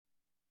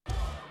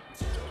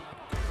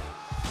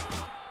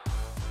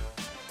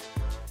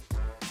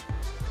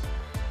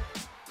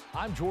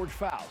I'm George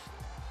Faust.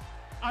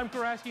 I'm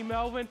Karaski,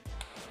 Melvin.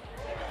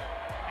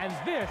 And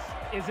this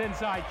is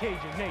Inside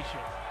Cajun Nation.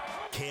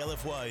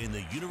 KLFY and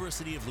the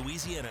University of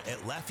Louisiana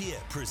at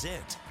Lafayette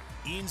present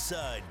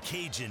Inside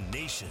Cajun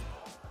Nation.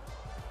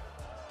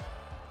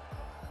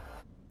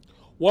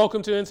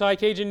 Welcome to Inside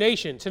Cajun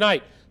Nation.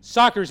 Tonight,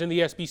 soccer's in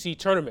the SBC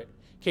tournament.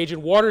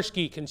 Cajun water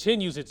ski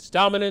continues its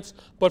dominance,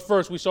 but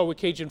first we start with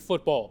Cajun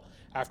football.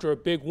 After a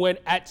big win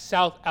at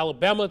South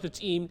Alabama, the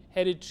team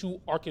headed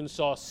to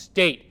Arkansas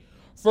State.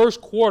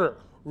 First quarter,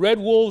 Red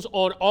Wolves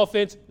on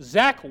offense,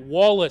 Zach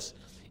Wallace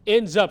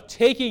ends up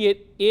taking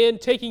it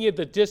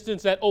the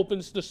distance that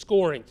opens the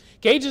scoring.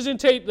 Cajuns didn't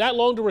take that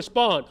long to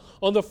respond.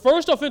 On the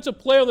first offensive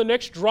play on the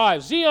next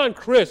drive, Zion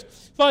Chris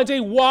finds a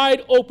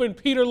wide open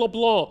Peter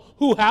LeBlanc,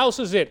 who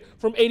houses it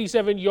from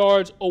 87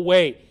 yards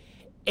away.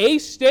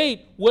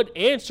 A-State would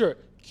answer.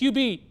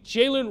 QB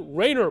Jalen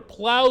Rayner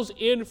plows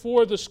in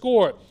for the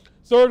score.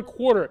 Third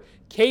quarter,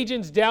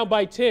 Cajuns down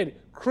by 10.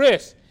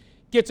 Chris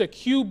gets a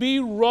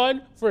QB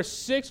run for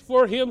 6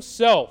 for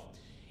himself.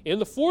 In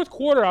the fourth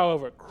quarter,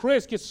 however,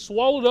 Chris gets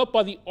swallowed up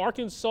by the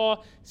Arkansas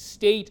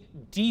State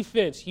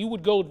defense. He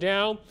would go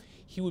down.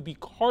 He would be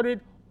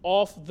carted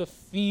off the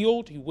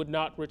field. He would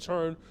not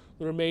return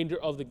the remainder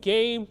of the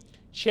game.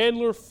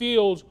 Chandler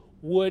Fields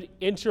would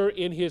enter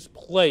in his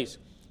place.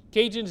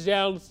 Cajuns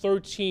down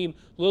 13,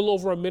 a little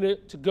over a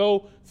minute to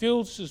go.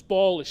 Fields'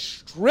 ball is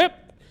stripped.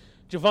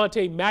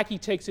 Javante Mackey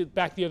takes it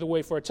back the other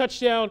way for a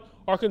touchdown.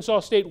 Arkansas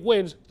State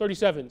wins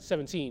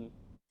 37-17.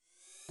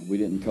 We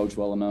didn't coach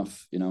well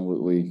enough. You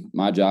know,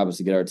 my job is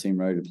to get our team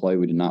ready to play.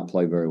 We did not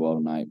play very well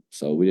tonight.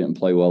 So we didn't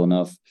play well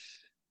enough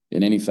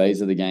in any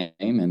phase of the game.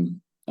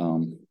 And,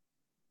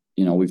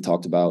 you know, we've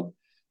talked about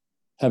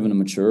having to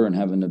mature and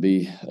having to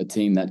be a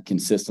team that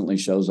consistently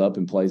shows up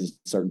and plays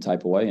a certain type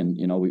of way. And,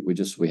 you know,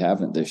 we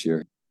haven't this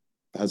year.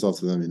 Hats off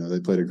to them. You know,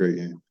 they played a great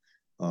game.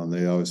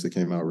 They obviously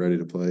came out ready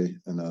to play.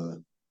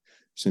 And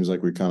seems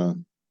like we kind of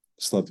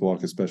slept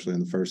walk, especially in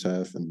the first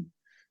half. And,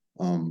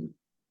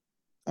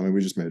 I mean,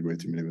 we just made way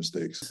too many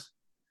mistakes.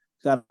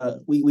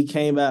 We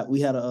came out. We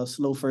had a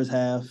slow first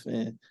half,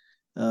 and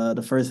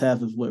the first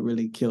half is what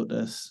really killed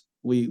us.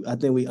 I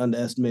think we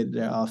underestimated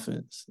their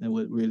offense, and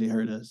what really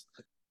hurt us.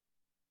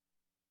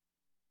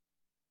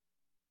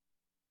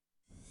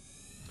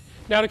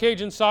 Now to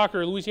Cajun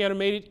soccer. Louisiana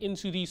made it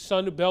into the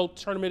Sun Belt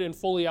tournament in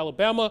Foley,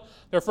 Alabama.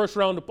 Their first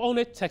round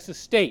opponent, Texas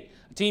State,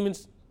 a team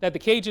that the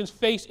Cajuns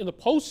faced in the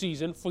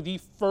postseason for the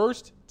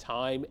first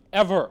time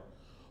ever.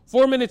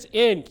 4 minutes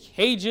in,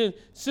 Cajun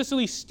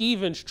Cicely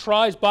Stevens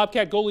tries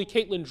Bobcat goalie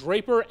Caitlin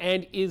Draper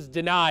and is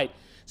denied.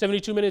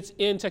 72 minutes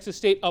in, Texas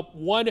State up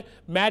 1.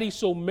 Maddie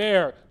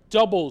Somer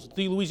doubles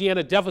the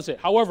Louisiana deficit.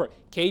 However,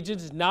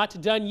 Cajuns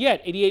not done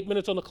yet. 88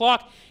 minutes on the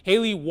clock.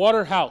 Haley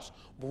Waterhouse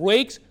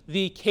breaks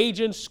the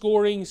Cajun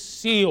scoring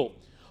seal.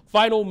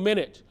 Final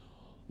minute.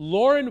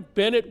 Lauren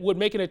Bennett would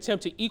make an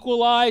attempt to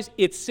equalize.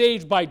 It's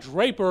saved by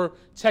Draper.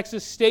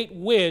 Texas State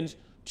wins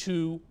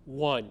 2-1.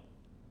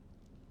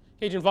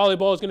 Cajun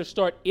volleyball is going to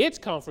start its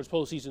conference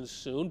postseason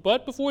soon,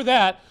 but before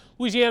that,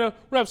 Louisiana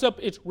wraps up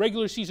its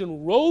regular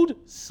season road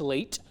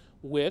slate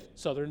with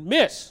Southern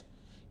Miss.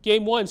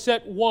 Game 1,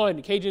 set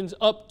 1. Cajuns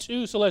up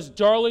 2. Celeste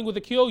Darling with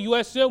a kill.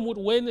 USM would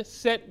win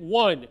set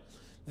 1.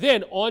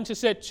 Then on to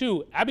set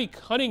 2. Abby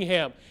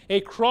Cunningham,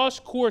 a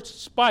cross-court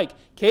spike.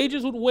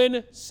 Cajuns would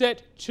win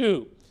set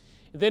 2.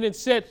 Then in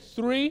set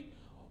 3,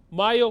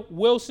 Maya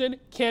Wilson,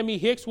 Cammie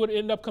Hicks would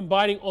end up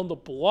combining on the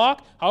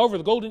block. However,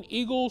 the Golden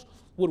Eagles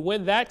would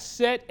win that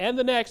set and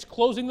the next,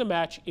 closing the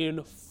match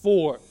in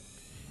 4.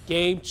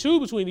 Game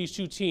 2 between these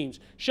two teams.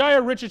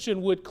 Shia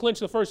Richardson would clinch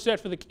the first set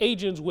for the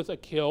Cajuns with a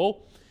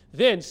kill.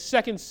 Then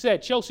second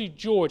set, Chelsea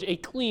George, a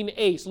clean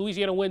ace.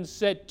 Louisiana wins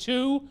set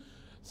 2.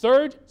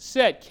 Third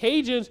set,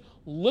 Cajuns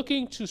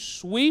looking to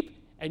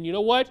sweep, and you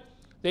know what?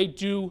 They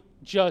do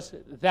just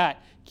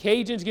that.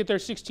 Cajuns get their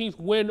 16th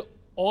win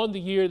on the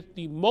year,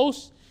 the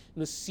most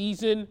in the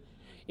season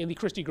in the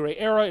Christy Gray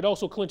era. It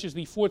also clinches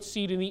the 4th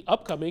seed in the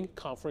upcoming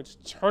conference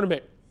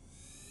tournament.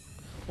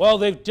 Well,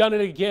 they've done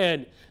it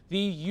again.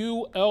 The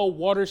UL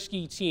water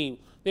ski team.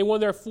 They won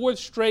their 4th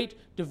straight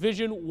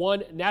Division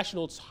I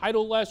national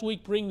title last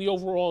week, bringing the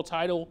overall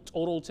title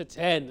total to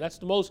 10. That's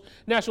the most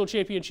national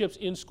championships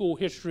in school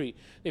history.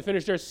 They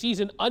finished their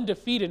season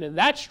undefeated, and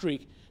that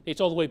streak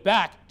dates all the way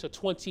back to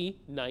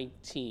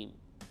 2019.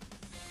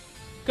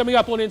 Coming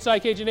up on Inside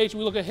Cajun Nation,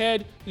 we look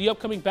ahead to the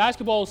upcoming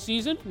basketball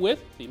season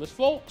with Themus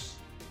Fulks.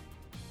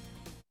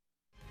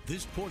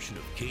 This portion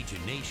of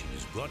Cajun Nation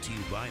is brought to you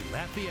by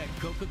Lafayette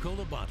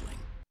Coca-Cola Bottling.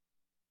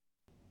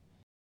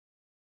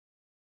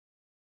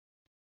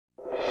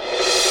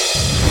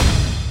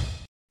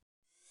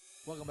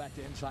 Welcome back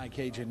to Inside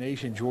Cajun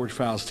Nation. George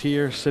Faust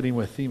here, sitting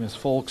with Themus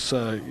Fulks.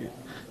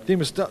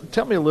 Themus,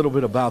 tell me a little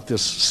bit about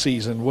this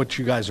season, what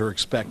you guys are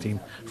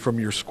expecting from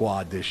your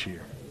squad this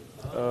year.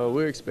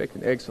 We're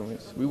expecting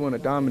excellence. We want to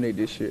dominate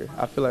this year.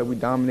 I feel like we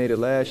dominated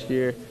last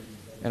year,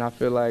 and I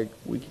feel like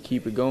we can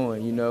keep it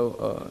going. You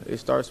know, it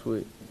starts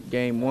with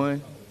game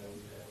 1.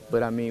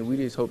 But I mean, we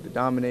just hope to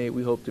dominate.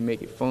 We hope to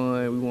make it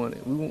fun.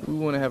 We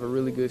want to have a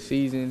really good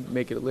season,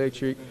 make it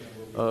electric.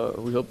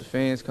 We hope the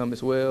fans come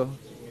as well.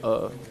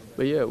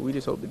 But yeah, we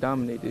just hope to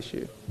dominate this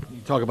year.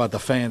 You talk about the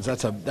fans.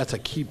 That's a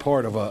key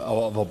part of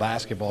a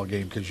basketball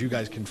game, because you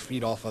guys can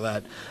feed off of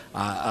that.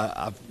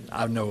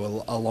 I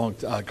know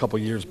a couple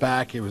years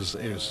back it was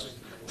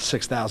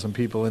 6,000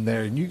 people in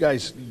there, and you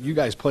guys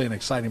play an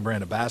exciting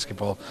brand of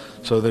basketball.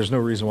 So there's no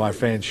reason why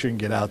fans shouldn't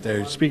get out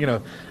there. Speaking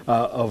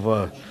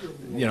of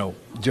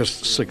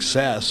just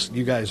success,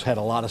 you guys had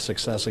a lot of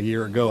success a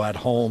year ago at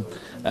home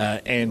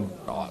and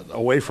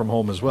away from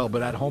home as well.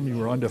 But at home, you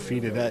were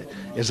undefeated.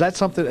 Is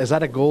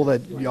that a goal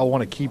that y'all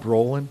want to keep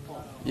rolling?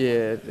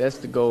 Yeah, that's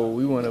the goal.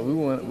 We want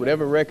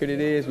whatever record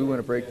it is, we want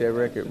to break that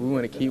record. We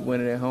want to keep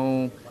winning at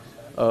home.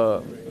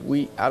 I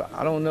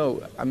don't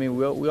know. I mean,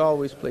 we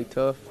always play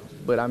tough,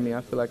 but I mean,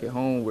 I feel like at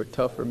home we're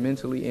tougher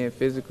mentally and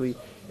physically,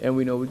 and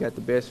we know we got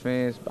the best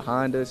fans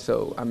behind us.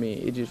 So I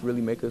mean, it just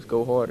really makes us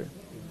go harder.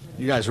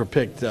 You guys were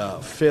picked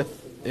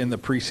 5th in the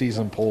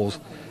preseason polls.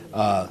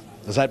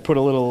 Does that put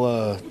a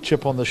little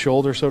chip on the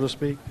shoulder, so to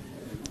speak?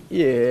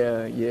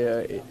 Yeah.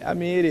 I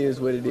mean, it is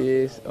what it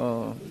is.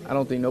 I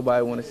don't think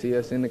nobody want to see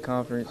us in the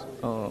conference.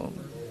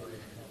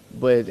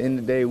 But at the end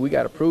of the day, we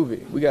got to prove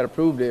it. We got to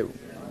prove that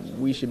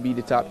we should be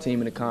the top team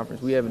in the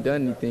conference. We haven't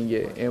done anything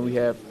yet, and we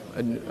have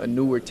a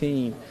newer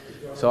team.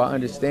 So I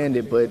understand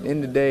it. But at the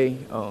end of the day,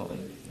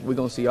 we're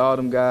going to see all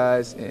them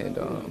guys, and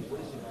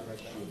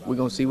we're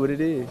going to see what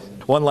it is.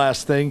 One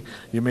last thing,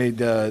 you made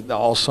the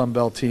All Sun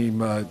Belt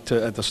team at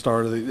the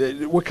start of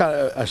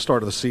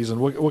the season.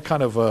 What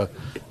kind of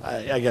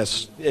I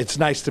guess it's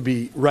nice to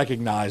be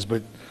recognized,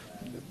 but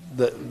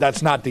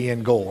that's not the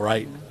end goal,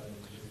 right?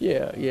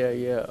 Yeah.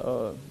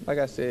 Like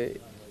I said,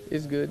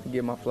 it's good to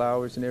get my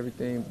flowers and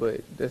everything,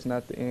 but that's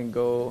not the end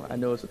goal. I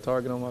know it's a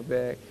target on my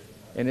back,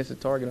 and it's a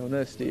target on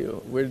us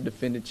still. We're the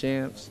defending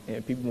champs,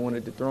 and people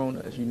wanted to dethrone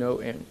us,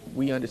 and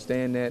we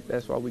understand that.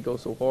 That's why we go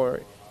so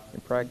hard in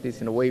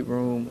practice, in the weight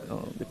room.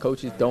 The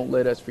coaches don't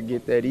let us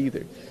forget that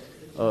either.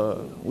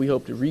 We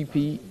hope to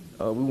repeat.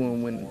 We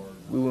want to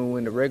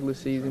win the regular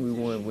season. We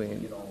want to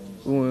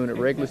win the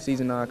regular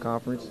season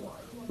non-conference.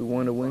 We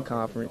want to win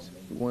conference.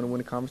 We want to win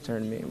the conference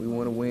tournament. We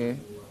want to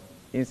win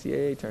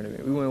NCAA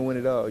tournament. We want to win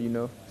it all,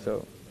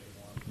 So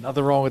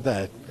nothing wrong with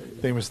that.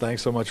 Themus,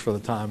 thanks so much for the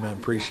time, man.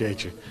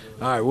 Appreciate you.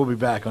 All right, we'll be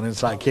back on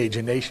Inside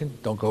Cajun Nation.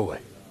 Don't go away.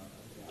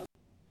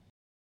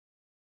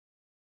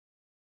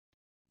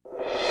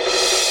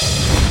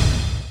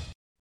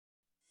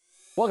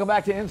 Welcome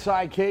back to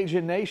Inside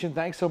Cajun Nation.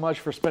 Thanks so much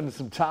for spending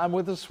some time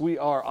with us. We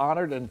are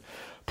honored and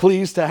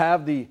pleased to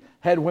have the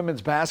head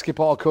women's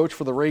basketball coach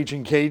for the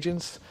Ragin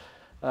Cajuns,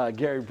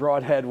 Garry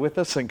Broadhead, with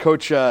us. And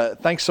Coach,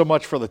 thanks so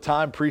much for the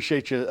time.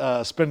 Appreciate you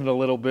spending a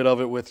little bit of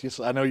it with you.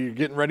 So I know you're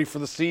getting ready for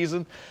the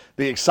season.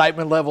 The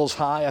excitement level's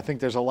high. I think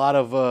there's a lot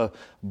of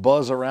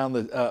buzz around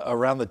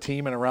the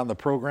team and around the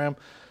program.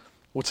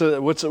 What's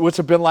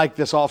it been like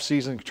this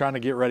offseason trying to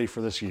get ready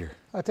for this year?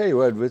 I tell you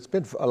what, it's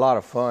been a lot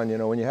of fun.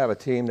 When you have a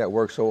team that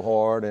works so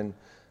hard and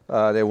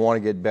they want to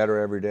get better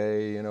every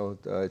day.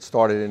 It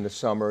started in the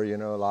summer.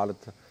 A lot of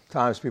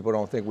times people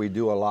don't think we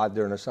do a lot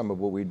during the summer,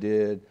 but we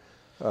did,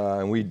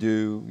 and we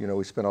do.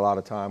 We spend a lot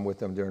of time with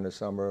them during the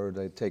summer.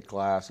 They take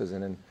classes,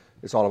 and then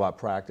it's all about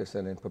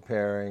practicing and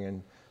preparing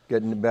and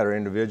getting better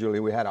individually.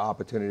 We had an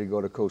opportunity to go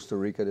to Costa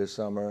Rica this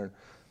summer, and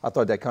I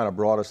thought that kind of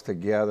brought us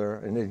together,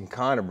 and it didn't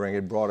kind of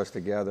it brought us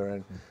together.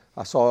 And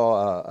I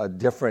saw a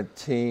different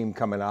team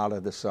coming out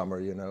of the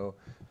summer,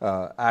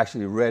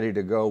 actually ready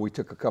to go. We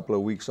took a couple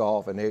of weeks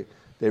off, and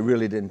they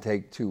really didn't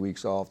take 2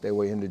 weeks off. They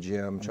were in the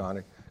gym trying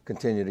to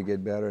continue to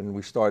get better, and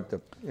we started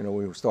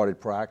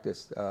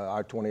practice,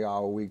 our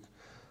 20-hour week.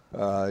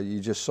 You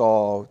just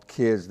saw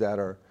kids that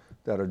are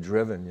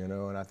driven,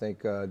 and I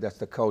think that's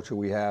the culture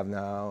we have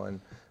now, and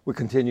we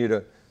continue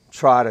to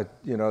try to,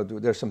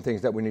 there's some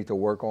things that we need to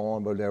work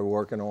on, but they're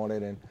working on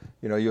it. And,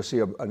 you'll see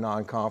a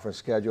non-conference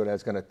schedule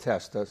that's going to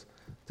test us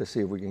to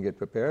see if we can get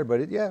prepared. But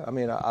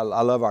I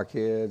love our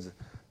kids.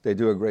 They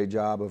do a great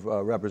job of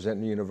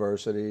representing the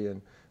university,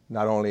 and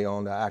not only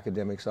on the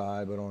academic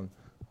side, but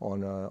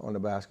on the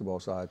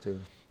basketball side too.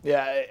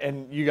 Yeah,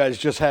 and you guys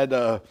just had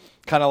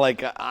kind of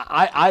like,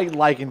 I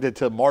likened it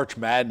to March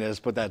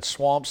Madness, but that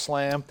Swamp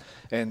Slam,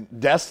 and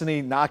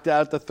Destiny knocked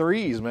out the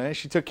threes, man.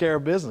 She took care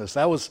of business.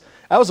 That was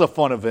a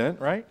fun event,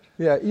 right?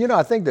 Yeah,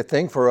 I think the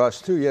thing for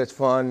us too, it's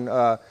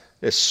fun,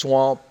 is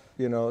Swamp,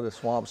 the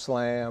Swamp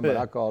Slam, but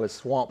I call it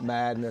Swamp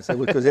Madness.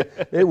 Because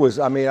it was,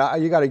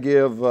 you got to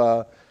give,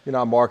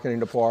 our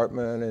marketing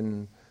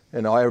department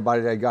and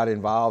everybody that got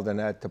involved in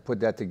that to put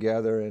that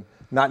together, and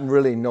not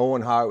really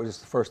knowing how it was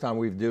the first time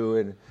we do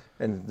it,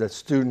 and the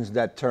students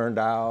that turned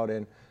out,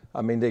 and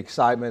the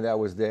excitement that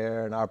was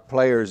there, and our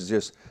players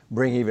just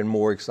bring even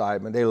more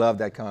excitement. They love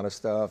that kind of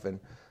stuff, and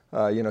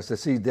to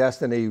see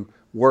Destiny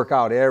work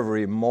out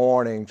every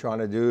morning trying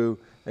to do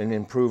and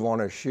improve on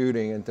her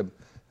shooting, and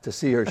to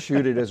see her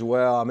shoot it as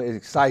well. I mean, it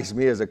excites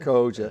me as a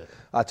coach.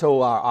 I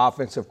told our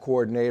offensive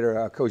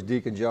coordinator, Coach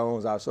Deacon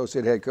Jones, our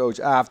associate head coach,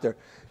 after, he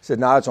said,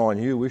 "Now it's on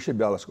you. We should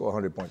be able to score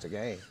 100 points a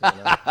game."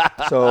 You know?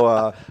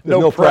 So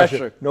no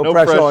pressure. No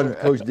pressure on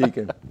Coach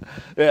Deacon.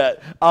 Yeah.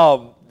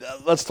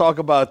 Let's talk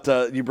about,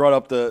 you brought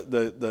up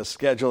the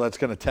schedule that's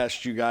going to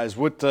test you guys.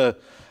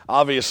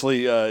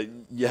 Obviously,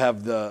 you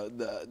have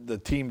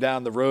the team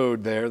down the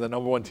road there, the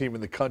number one team in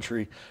the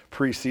country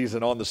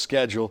preseason on the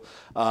schedule.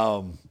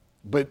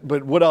 But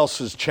what else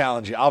is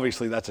challenging?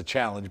 Obviously, that's a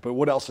challenge. But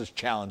what else is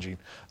challenging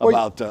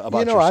about your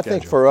schedule? I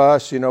think for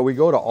us, we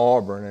go to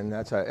Auburn, and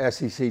that's a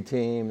SEC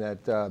team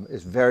that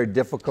is very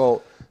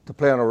difficult to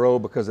play on the road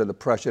because of the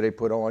pressure they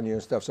put on you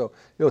and stuff. So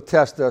it'll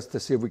test us to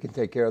see if we can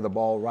take care of the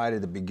ball right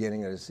at the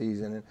beginning of the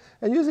season.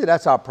 And usually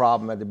that's our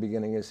problem at the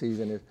beginning of the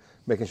season, is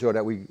making sure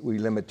that we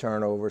limit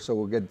turnover. So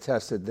we'll get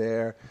tested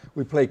there.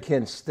 We play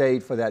Kent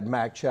State for that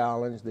MAC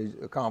challenge,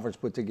 the conference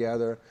put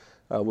together.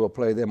 We'll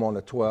play them on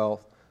the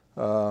 12th.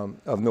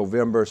 Of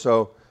November.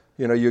 So,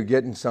 you're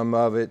getting some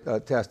of it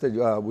tested.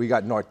 We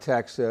got North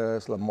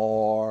Texas,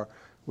 Lamar.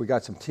 We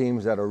got some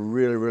teams that are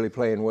really, really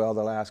playing well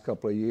the last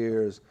couple of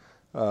years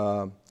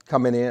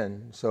coming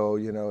in. So,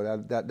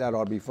 that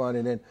ought to be fun.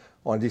 And then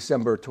on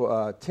December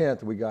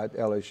 10th, we got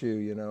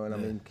LSU, and I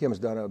mean, Kim's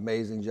done an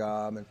amazing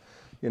job.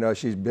 And,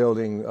 she's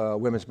building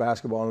women's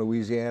basketball in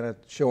Louisiana,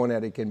 showing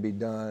that it can be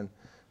done.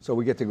 So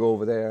we get to go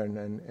over there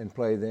and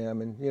play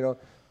them. And,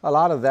 a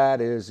lot of that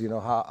is,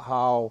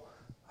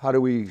 how do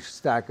we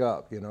stack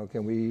up?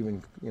 Can we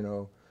even,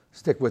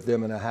 stick with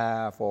them in a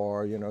half,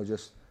 or,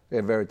 just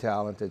they're very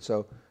talented.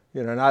 So,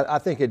 and I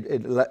think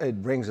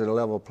it brings it a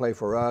level of play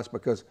for us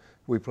because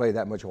we play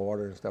that much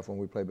harder and stuff when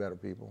we play better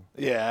people.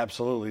 Yeah,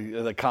 absolutely.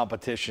 The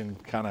competition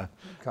kind of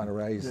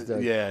raised.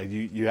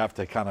 You have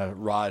to kind of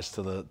rise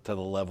to the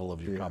level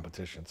of your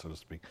competition, so to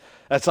speak.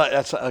 That's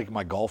like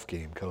my golf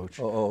game, Coach.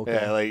 Oh, okay.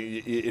 Yeah, like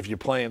if you're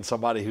playing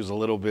somebody who's a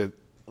little bit,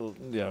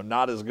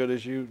 not as good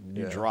as you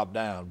drop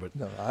down. But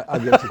no, I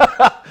get you.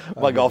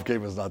 My golf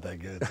game is not that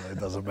good, so it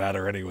doesn't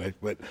matter anyway.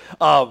 But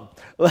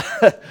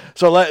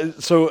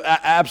so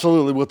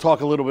absolutely, we'll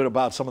talk a little bit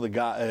about some of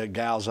the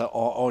gals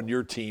on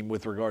your team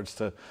with regards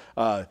to.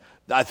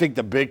 I think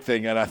the big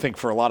thing, and I think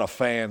for a lot of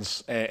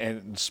fans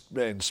and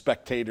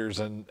spectators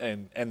and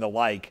the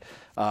like,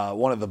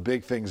 one of the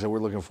big things that we're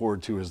looking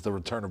forward to is the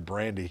return of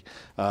Brandy.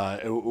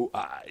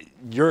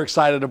 You're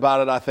excited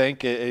about it, I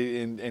think,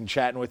 in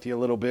chatting with you a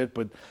little bit.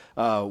 But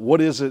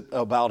what is it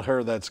about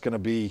her that's going to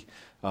be,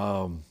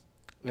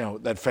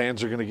 that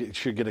fans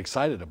should get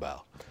excited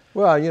about?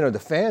 Well, the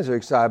fans are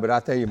excited, but I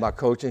tell you, my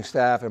coaching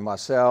staff and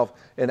myself,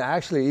 and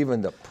actually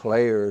even the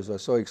players are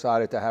so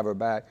excited to have her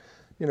back.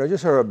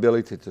 Just her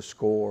ability to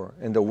score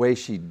and the way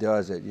she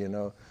does it.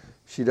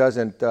 She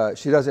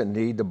doesn't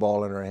need the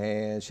ball in her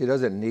hands. She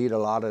doesn't need a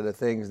lot of the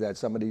things that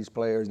some of these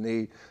players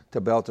need to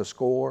be able to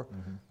score.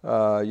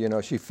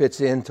 Mm-hmm. She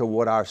fits into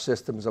what our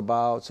system's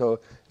about.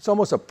 So it's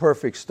almost a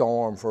perfect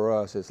storm for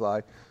us. It's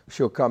like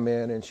she'll come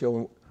in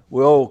and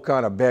we'll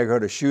kind of beg her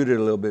to shoot it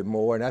a little bit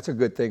more, and that's a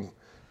good thing,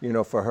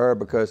 for her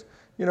because.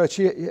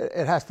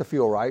 It has to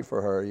feel right for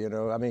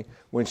her. I mean,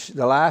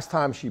 the last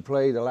time she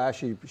played,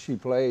 she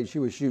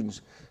was shooting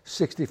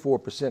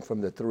 64%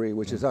 from the three,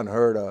 which is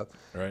unheard of.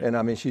 Right. And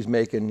I mean, she's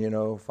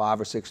making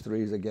 5 or 6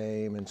 threes a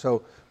game, and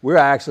so we're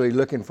actually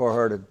looking for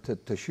her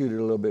to shoot it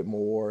a little bit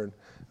more.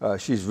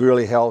 And she's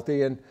really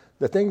healthy. And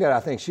the thing that I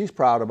think she's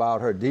proud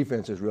about, her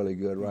defense is really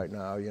good right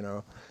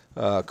now.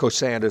 Coach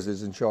Sanders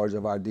is in charge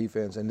of our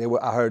defense, and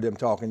I heard them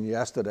talking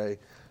yesterday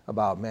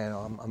about, man,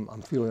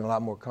 I'm feeling a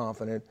lot more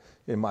confident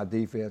in my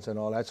defense and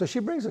all that. So she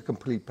brings a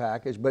complete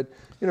package, but,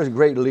 she's a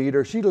great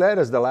leader. She led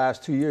us the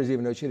last 2 years,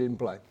 even though she didn't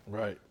play.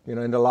 Right.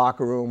 In the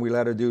locker room, we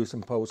let her do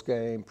some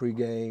post-game,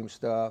 pre-game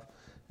stuff,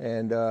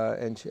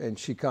 and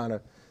she kind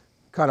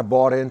of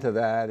bought into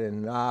that,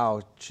 and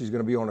now she's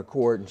going to be on the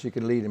court, and she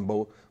can lead in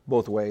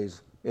both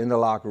ways, in the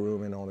locker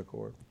room and on the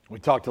court. We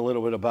talked a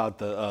little bit about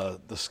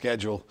the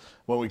schedule.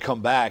 When we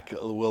come back,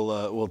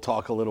 we'll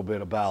talk a little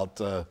bit about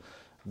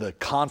the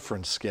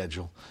conference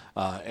schedule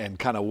and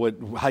kind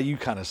of how you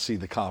kind of see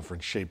the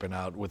conference shaping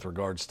out with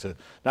regards to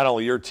not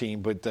only your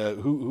team, but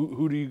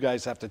who do you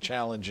guys have to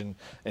challenge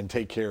and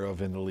take care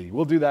of in the league.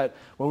 We'll do that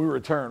when we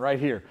return right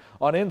here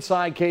on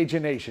Inside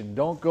Cajun Nation.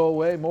 Don't go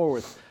away. More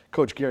with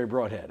Coach Garry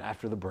Broadhead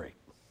after the break.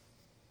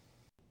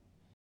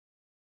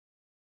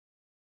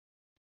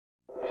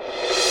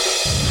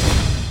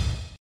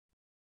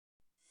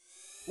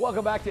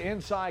 Welcome back to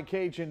Inside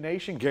Cajun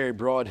Nation. Garry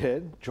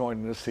Broadhead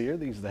joining us here.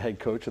 He's the head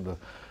coach of the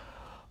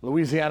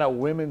Louisiana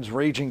women's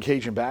Ragin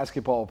Cajun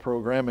basketball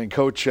program. And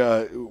Coach,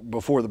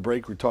 before the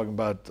break, we were talking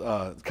about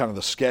kind of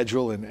the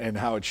schedule and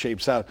how it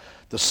shapes out.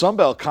 The Sun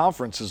Belt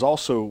Conference is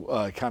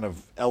also kind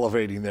of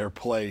elevating their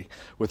play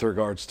with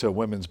regards to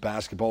women's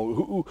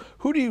basketball.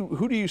 Who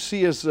do you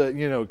see as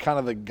kind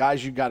of the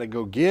guys you got to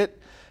go get,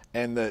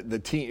 and the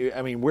team?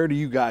 I mean, where do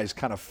you guys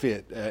kind of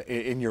fit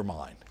in your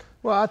mind?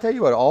 Well, I'll tell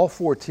you what, all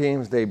 4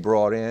 teams they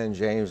brought in,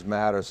 James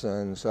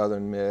Madison,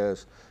 Southern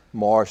Miss,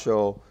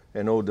 Marshall,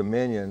 and Old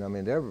Dominion. I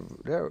mean,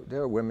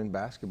 they're a women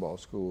basketball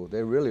school.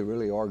 They really,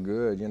 really are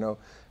good, you know.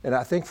 And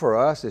I think for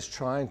us, it's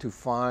trying to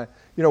find,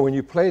 you know, when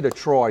you play the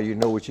Troy, you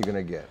know what you're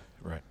going to get.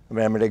 Right. I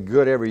mean, they're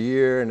good every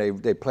year,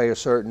 and they play a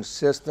certain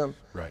system.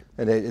 Right.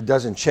 And it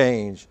doesn't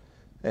change.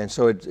 And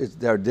so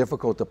they're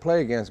difficult to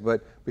play against,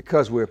 but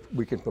because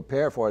we can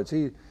prepare for it,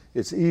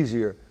 it's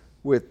easier.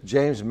 With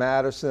James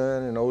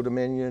Madison and Old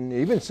Dominion,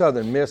 even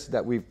Southern Miss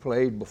that we've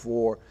played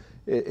before,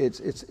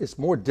 it's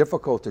more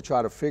difficult to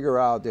try to figure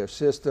out their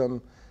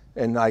system.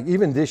 And like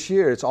even this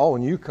year, it's all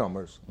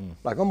newcomers.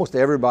 Like almost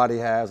everybody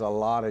has a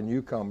lot of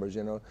newcomers,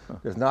 you know.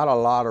 There's not a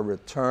lot of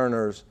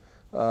returners.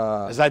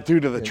 Is that due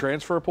to the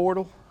transfer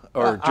portal?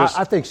 Or just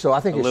I think so.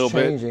 I think it's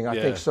changing. Yeah, I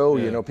think so.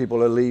 yeah. You know,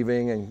 people are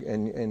leaving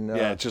and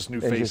it's just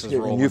new faces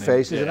rolling new in.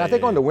 faces. Yeah, and I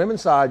think on the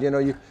women's side, you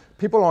know,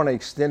 people aren't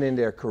extending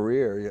their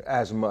career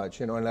as much,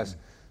 you know, unless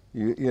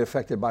you're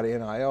affected by the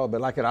NIL.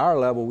 But like at our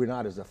level, we're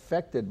not as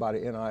affected by the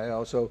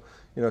NIL. So,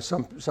 you know,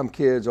 some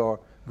kids are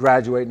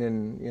graduating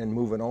and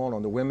moving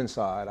on the women's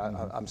side.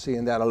 I'm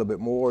seeing that a little bit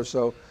more.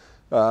 So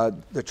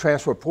the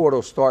transfer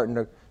portal starting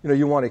to, you know,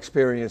 you want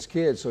experienced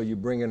kids, so you're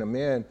bringing them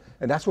in.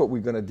 And that's what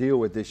we're going to deal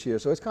with this year.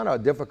 So it's kind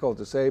of difficult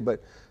to say,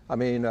 but I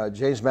mean,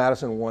 James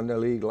Madison won the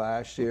league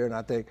last year, and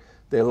I think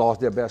they lost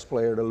their best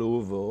player to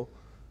Louisville.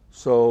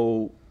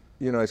 So,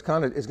 you know, it's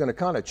going to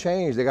kind of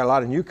change. They got a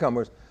lot of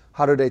newcomers.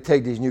 How do they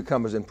take these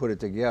newcomers and put it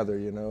together,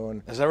 you know?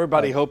 And is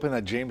everybody hoping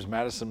that James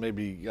Madison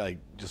maybe like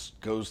just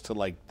goes to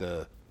like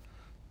the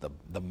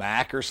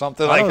MAC or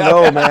something like that? I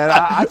don't know, man.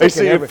 I they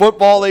see in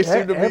football, they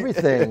seem to be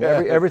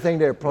everything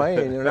they're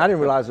playing. You know, I didn't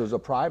realize it was a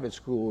private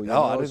school.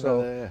 No, I didn't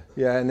know that.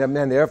 Yeah, and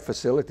then their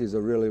facilities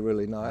are really,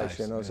 really nice.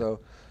 You know, yeah. So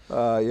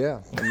yeah.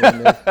 I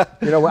mean,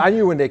 you know, I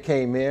knew when they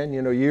came in.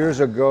 You know,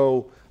 years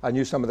ago, I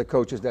knew some of the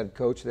coaches that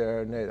coached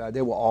there, and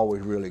they were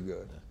always really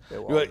good.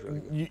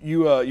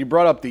 You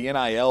brought up the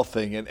NIL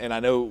thing, and I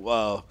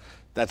know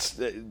that's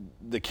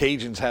the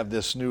Cajuns have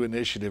this new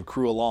initiative,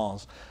 Crew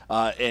Alongs,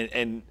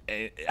 and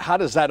how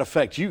does that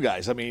affect you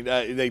guys? I mean,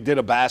 they did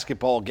a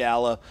basketball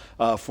gala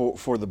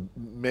for the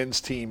men's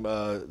team,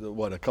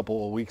 a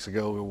couple of weeks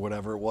ago or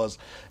whatever it was,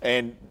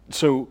 and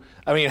so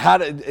I mean,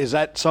 is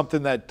that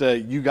something that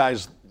you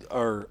guys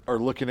are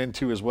looking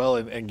into as well,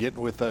 and getting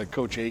with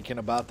Coach Aiken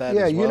about that?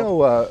 Yeah, as well? You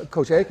know,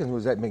 Coach Aiken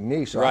was at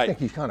McNeese, so right. I think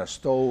he kind of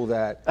stole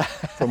that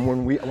from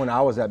when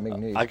I was at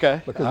McNeese.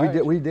 Okay,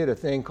 because we did a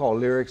thing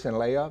called lyrics and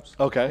layups.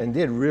 Okay, and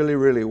did really,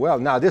 really well.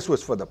 Now this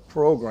was for the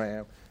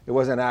program; it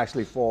wasn't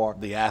actually for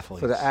the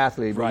athletes. For the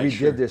athlete, but right, we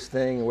did this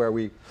thing where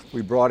we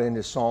brought in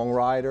this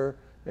songwriter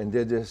and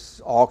did this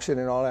auction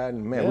and all that,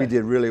 and man, we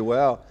did really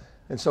well.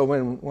 And so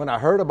when I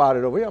heard about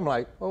it over here, I'm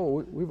like,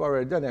 oh, we've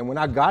already done that. And when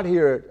I got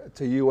here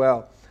to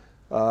UL.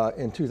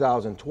 In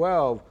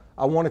 2012,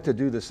 I wanted to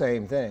do the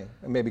same thing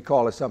and maybe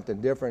call it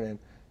something different. And,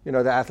 you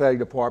know, the athletic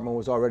department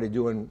was already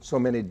doing so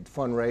many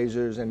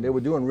fundraisers and they were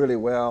doing really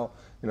well.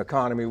 You know,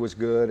 economy was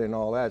good and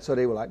all that. So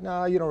they were like,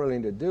 no, you don't really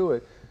need to do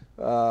it.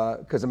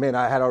 Because, I mean,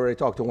 I had already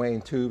talked to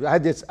Wayne too. I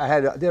did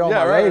all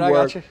my aid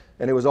work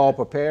and it was all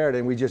prepared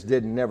and we just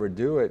never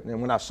do it.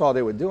 And when I saw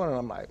they were doing it,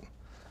 I'm like,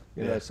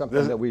 you know, it's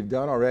something that we've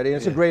done already. And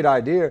it's a great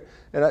idea.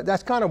 And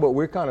that's kind of what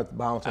we're kind of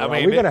bouncing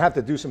around. We're going to have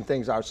to do some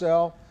things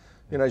ourselves.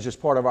 You know, it's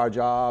just part of our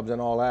jobs and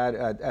all that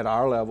at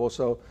our level.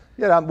 So,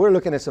 yeah, we're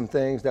looking at some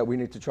things that we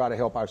need to try to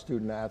help our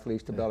student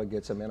athletes to be able to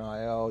get some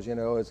NILs. You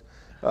know, it's,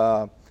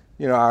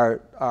 you know,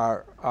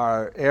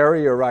 our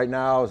area right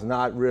now is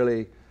not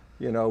really,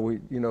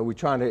 we're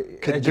trying to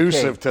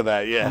conducive educate. To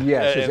that, yeah.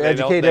 Yes, just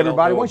educate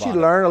everybody. Once you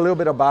learn a little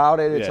bit about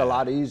it, it's a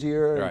lot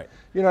easier. Right.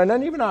 You know, and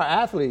then even our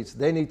athletes,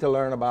 they need to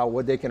learn about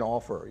what they can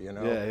offer, you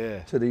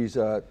know, to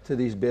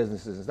these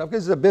businesses and stuff.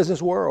 Because it's a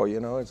business world, you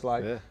know. It's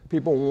like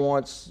people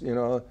want, you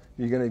know,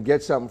 you're going to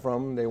get something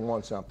from them, they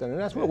want something. And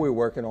that's what we're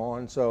working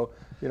on. So,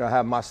 you know, I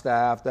have my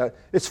staff.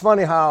 It's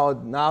funny how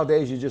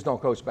nowadays you just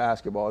don't coach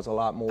basketball. It's a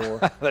lot more.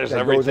 There's that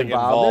everything goes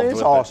involved. And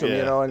it's awesome, it.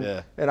 You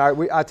know. And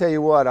I tell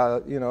you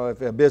what, you know,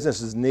 if a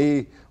business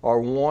needs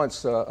or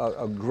wants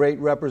a great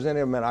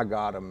representative, man, I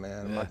got them,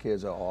 man. Yeah. My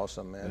kids are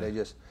awesome, man. They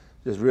just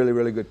really,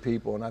 really good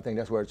people, and I think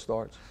that's where it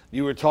starts.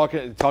 You were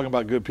talking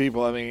about good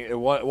people. I mean,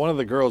 one of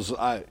the girls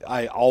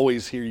I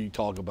always hear you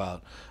talk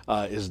about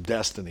is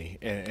Destiny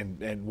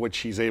and what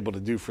she's able to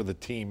do for the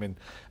team.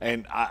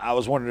 And I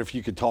was wondering if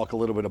you could talk a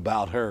little bit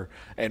about her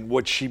and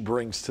what she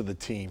brings to the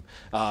team,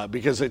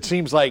 because it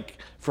seems like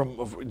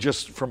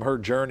from her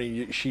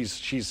journey,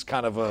 she's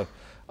kind of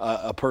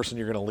a person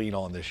you're going to lean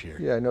on this year.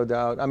 Yeah, no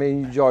doubt. I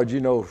mean, George, you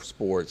know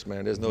sports,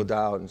 man. There's no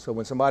doubt. And so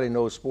when somebody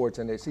knows sports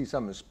and they see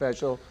something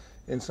special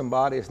in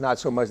somebody, it's not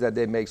so much that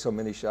they make so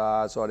many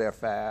shots or they're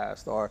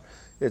fast, or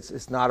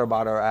it's not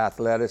about our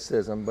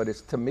athleticism, but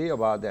it's to me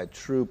about that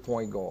true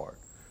point guard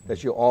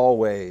that you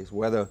always,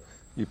 whether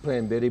you're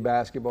playing bitty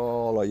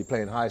basketball or you're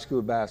playing high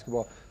school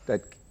basketball,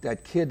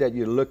 that kid that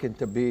you're looking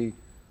to be,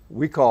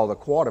 we call the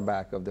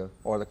quarterback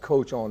or the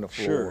coach on the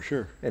floor.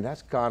 Sure. And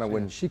that's kind of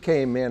when she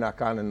came in, I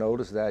kind of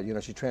noticed that. You know,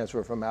 she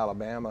transferred from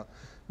Alabama.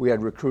 We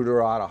had recruited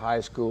her out of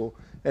high school.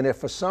 And if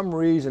for some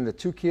reason the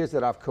two kids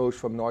that I've coached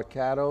from North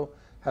Caddo,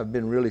 have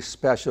been really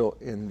special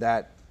in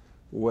that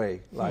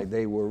way. Like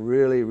they were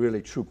really,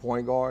 really true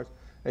point guards.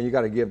 And you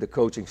got to give the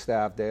coaching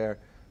staff there,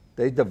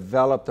 they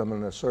developed them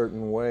in a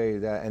certain way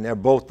and they're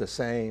both the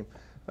same.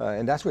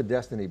 And that's what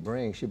Destiny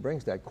brings. She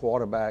brings that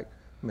quarterback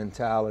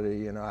mentality.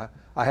 You know,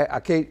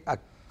 I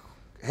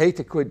hate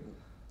to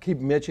keep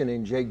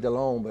mentioning Jake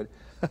Delhomme, but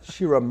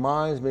she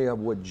reminds me of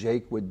what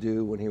Jake would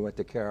do when he went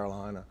to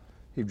Carolina.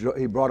 He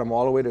brought him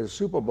all the way to the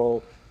Super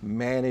Bowl,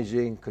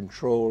 managing,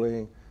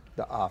 controlling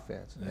the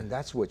offense. And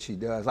that's what she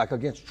does. Like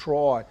against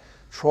Troy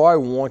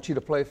wants you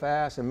to play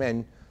fast, and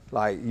man,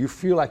 like you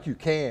feel like you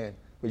can,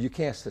 but you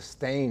can't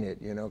sustain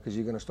it, you know, because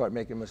you're going to start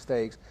making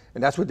mistakes.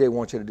 And that's what they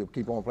want you to do,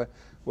 keep on playing.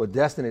 Well,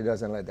 Destiny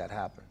doesn't let that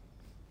happen.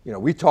 You know,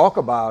 we talk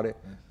about it,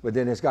 but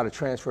then it's got to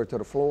transfer to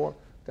the floor.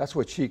 That's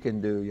what she can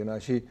do, you know.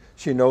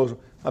 She knows,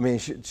 I mean,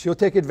 she'll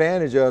take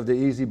advantage of the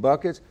easy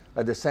buckets.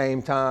 At the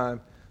same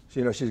time,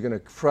 you know, she's going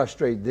to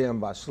frustrate them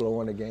by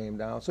slowing the game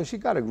down. So she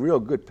got a real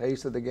good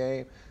pace of the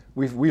game.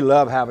 We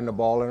love having the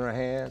ball in her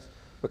hands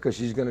because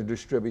she's going to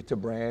distribute to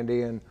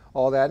Brandy and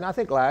all that. And I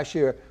think last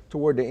year,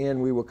 toward the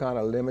end, we were kind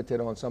of limited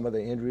on some of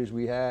the injuries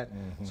we had.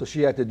 So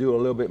she had to do a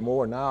little bit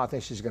more. Now I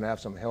think she's going to have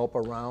some help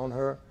around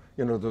her.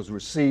 You know, those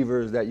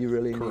receivers that you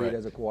really need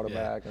as a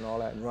quarterback and all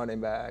that, and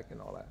running back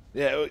and all that.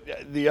 Yeah,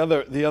 the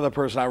other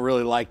person I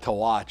really like to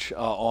watch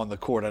on the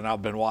court, and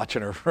I've been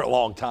watching her for a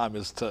long time,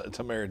 is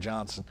Tamara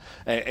Johnson,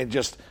 and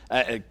just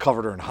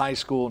covered her in high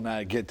school, and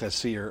I get to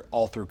see her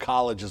all through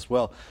college as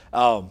well.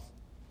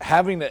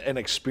 Having an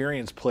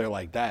experienced player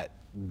like that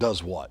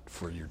does what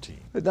for your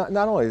team? Not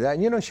only that,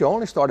 you know, she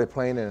only started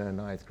playing in her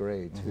 9th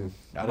grade too.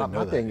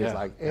 My thing is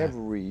like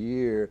every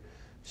year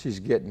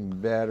she's getting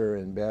better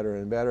and better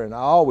and better. And I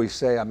always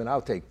say, I mean,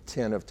 I'll take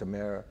 10 of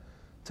Tamara.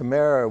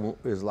 Tamara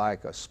is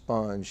like a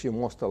sponge. She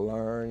wants to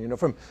learn. You know,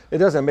 it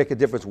doesn't make a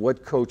difference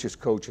what coach is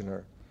coaching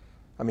her.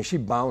 I mean, she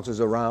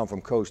bounces around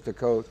from coach to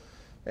coach,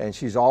 and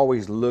she's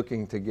always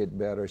looking to get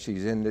better.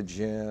 She's in the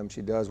gym.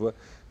 She does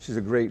she's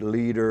a great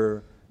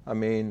leader. I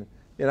mean,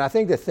 and I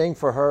think the thing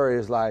for her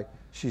is like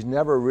she's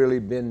never really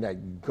been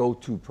that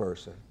go-to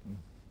person.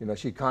 You know,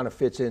 she kind of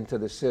fits into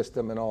the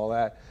system and all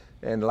that.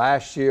 And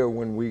last year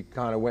when we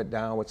kind of went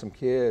down with some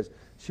kids,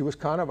 she was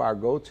kind of our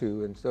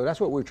go-to. And so that's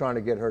what we're trying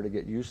to get her to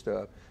get used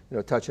to, you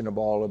know, touching the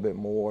ball a little bit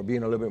more,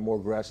 being a little bit more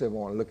aggressive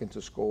on looking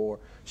to score.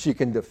 She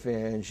can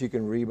defend, she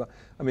can rebound.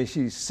 I mean,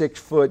 she's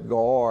 6-foot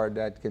guard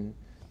that can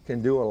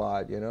do a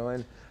lot, you know.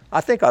 And I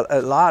think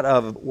a lot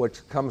of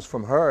what comes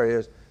from her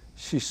is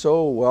she's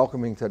so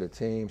welcoming to the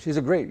team. She's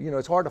a great, you know,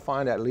 it's hard to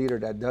find that leader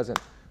that doesn't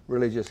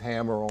really just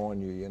hammer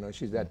on you, you know.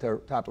 She's that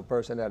type of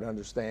person that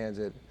understands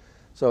it.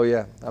 So,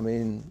 yeah, I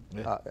mean,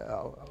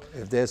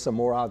 if there's some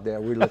more out there,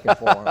 we're looking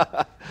for them.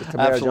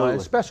 Absolutely.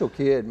 Special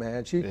kid,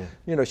 man.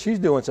 You know, she's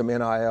doing some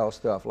NIL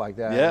stuff like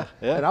that.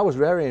 Yeah. And I was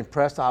very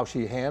impressed how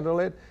she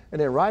handled it.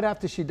 And then right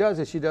after she does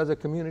it, she does a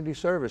community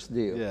service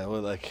deal. Yeah,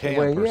 with a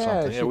camp or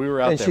something. We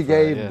were out and there. And she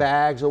gave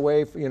bags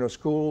away, for, you know,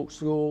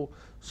 school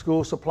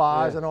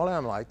supplies and all that.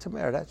 I'm like,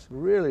 Tamara, that's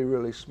really,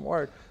 really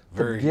smart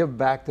to give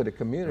back to the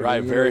community.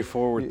 Right, very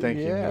forward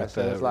thinking. Yeah,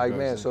 so it's like,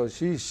 man, so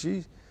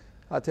she's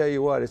I'll tell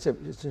you what, it's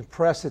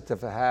impressive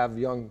to have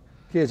young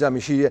kids. I mean,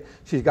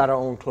 she's got her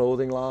own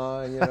clothing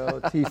line, you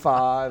know,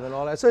 T5 and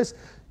all that. So it's,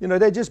 you know,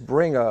 they just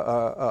bring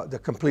the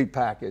complete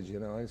package, you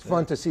know. It's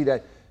fun to see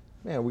that,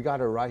 man, we got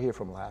her right here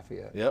from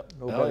Lafayette. Yep.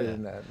 No better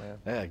than that, man.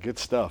 Yeah, good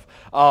stuff.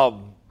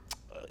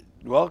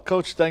 Well,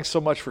 Coach, thanks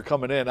so much for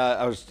coming in.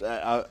 I was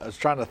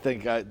trying to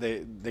think.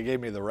 They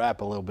gave me the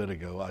rap a little bit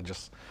ago.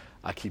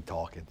 I keep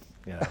talking.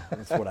 You know,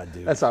 that's what I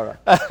do. That's all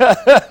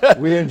right.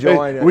 We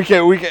enjoying it. We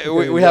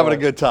having a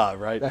good time,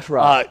 right? That's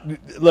right.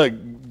 Look,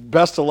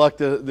 best of luck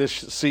this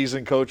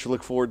season, Coach.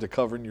 Look forward to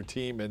covering your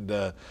team,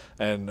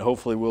 and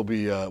hopefully we'll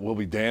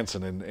be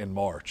dancing in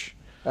March.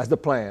 That's the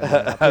plan.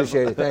 Man. I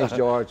appreciate it. Thanks,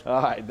 George.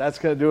 All right, that's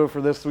going to do it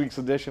for this week's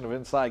edition of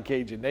Inside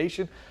Cajun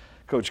Nation.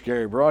 Coach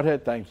Garry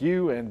Broadhead, thank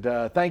you, and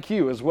thank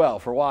you as well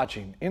for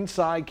watching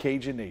Inside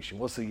Cajun Nation.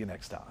 We'll see you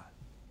next time.